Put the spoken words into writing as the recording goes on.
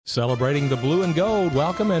Celebrating the blue and gold.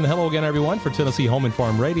 Welcome and hello again, everyone, for Tennessee Home and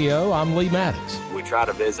Farm Radio. I'm Lee Maddox. We try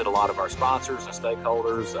to visit a lot of our sponsors and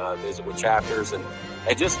stakeholders, visit with chapters, and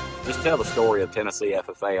just tell the story of Tennessee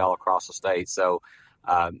FFA all across the state. So,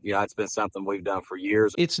 it's been something we've done for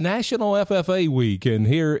years. It's National FFA Week, and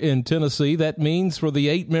here in Tennessee, that means for the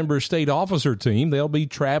 8-member state officer team, they'll be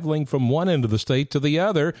traveling from one end of the state to the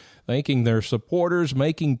other, thanking their supporters,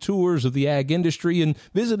 making tours of the ag industry, and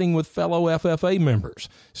visiting with fellow FFA members.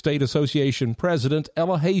 State Association President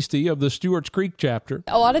Ella Hasty of the Stewart's Creek chapter.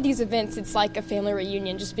 A lot of these events, it's like a family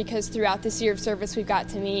reunion, just because throughout this year of service, we've got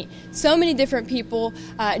to meet so many different people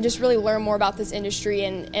and just really learn more about this industry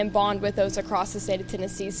and bond with those across the state of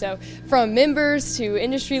Tennessee. So from members to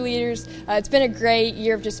industry leaders, it's been a great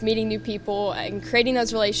year of just meeting new people and creating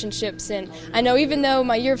those relationships. And I know even though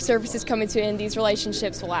my year of service is coming to an end, these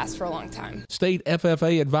relationships will last for a long time. State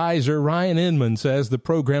FFA advisor Ryan Inman says the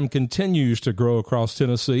program continues to grow across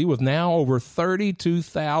Tennessee with now over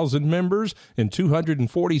 32,000 members in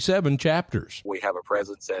 247 chapters. We have a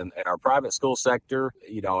presence in our private school sector,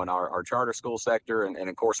 in our charter school sector, and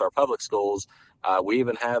of course our public schools. We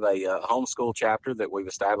even have a homeschool chapter that we've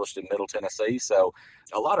established in Middle Tennessee. So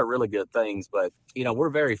a lot of really good things. But, we're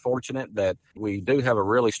very fortunate that we do have a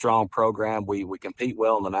really strong program. We compete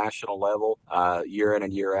well on the national level year in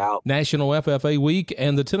and year out. National FFA Week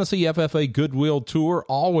and the Tennessee FFA Goodwill Tour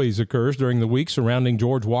always occurs during the week surrounding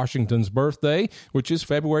George Washington's birthday, which is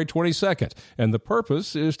February 22nd. And the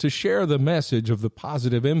purpose is to share the message of the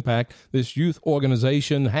positive impact this youth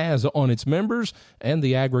organization has on its members and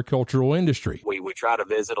the agricultural industry. We try to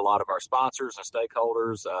visit a lot of our sponsors and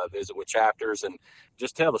stakeholders, visit with chapters, and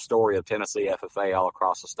just tell the story of Tennessee FFA all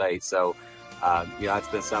across the state. So, it's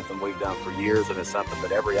been something we've done for years, and it's something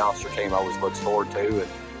that every officer team always looks forward to.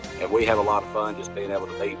 And we have a lot of fun just being able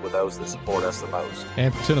to meet with those that support us the most.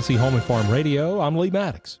 And for Tennessee Home and Farm Radio, I'm Lee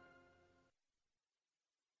Maddox.